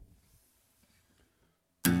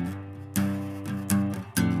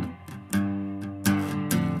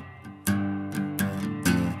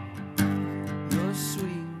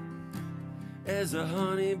as a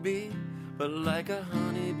honeybee, but like a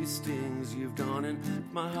honeybee stings. You've gone in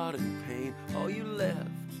my heart in pain. All you left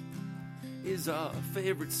is our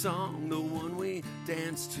favorite song, the one we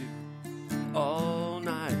danced to all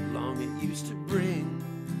night long. It used to bring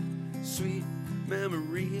sweet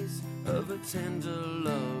memories of a tender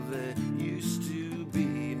love that used to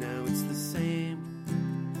be. Now it's the same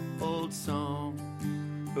old song,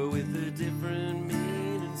 but with a different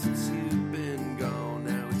meaning since you've been gone.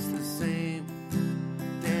 Now it's the same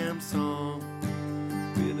damn song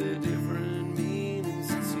with a different meaning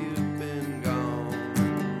since you've been gone.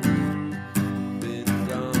 Been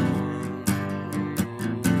gone.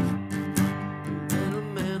 And a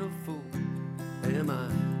man of fool am I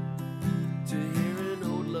to hear an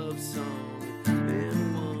old love song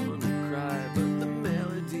and wanna cry, but the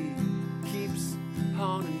melody keeps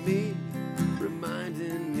haunting me,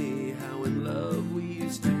 reminding me how in love we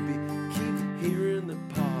used to be. Keep hearing the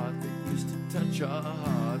part that used to touch our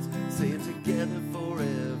hearts, saying together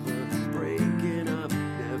forever, breaking up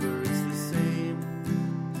never. It's the same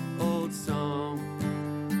old song,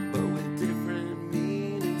 but with different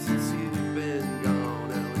meanings since you've been gone.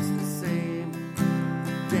 Now it's the same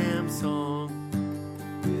damn song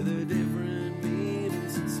with a different meaning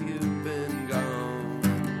since you've been gone.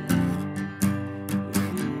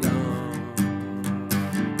 Been gone.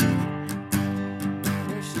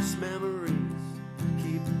 Precious memories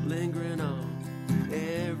keep lingering on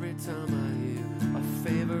every time I hear our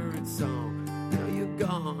favorite song. Now you're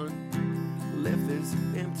gone, left this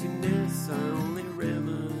emptiness. I only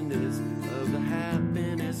reminisce of the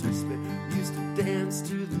happiness we spent. Used to dance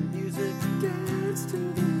to the music, dance to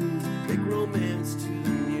the music, make romance to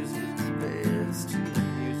the music, dance to the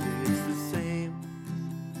music. It's the same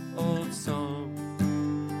old song,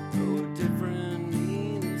 oh, a different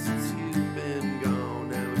meaning since you've been gone.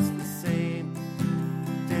 Now it's the same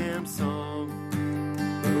damn song,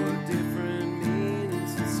 oh, a different meaning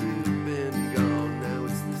since you've been gone. Now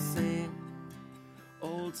it's the same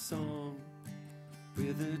old song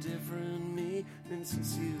with a different meaning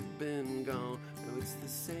since you've been gone. No, it's the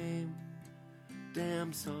same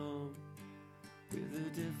damn song with a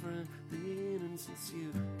different meaning since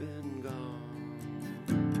you've been gone.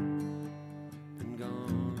 Been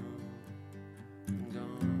gone.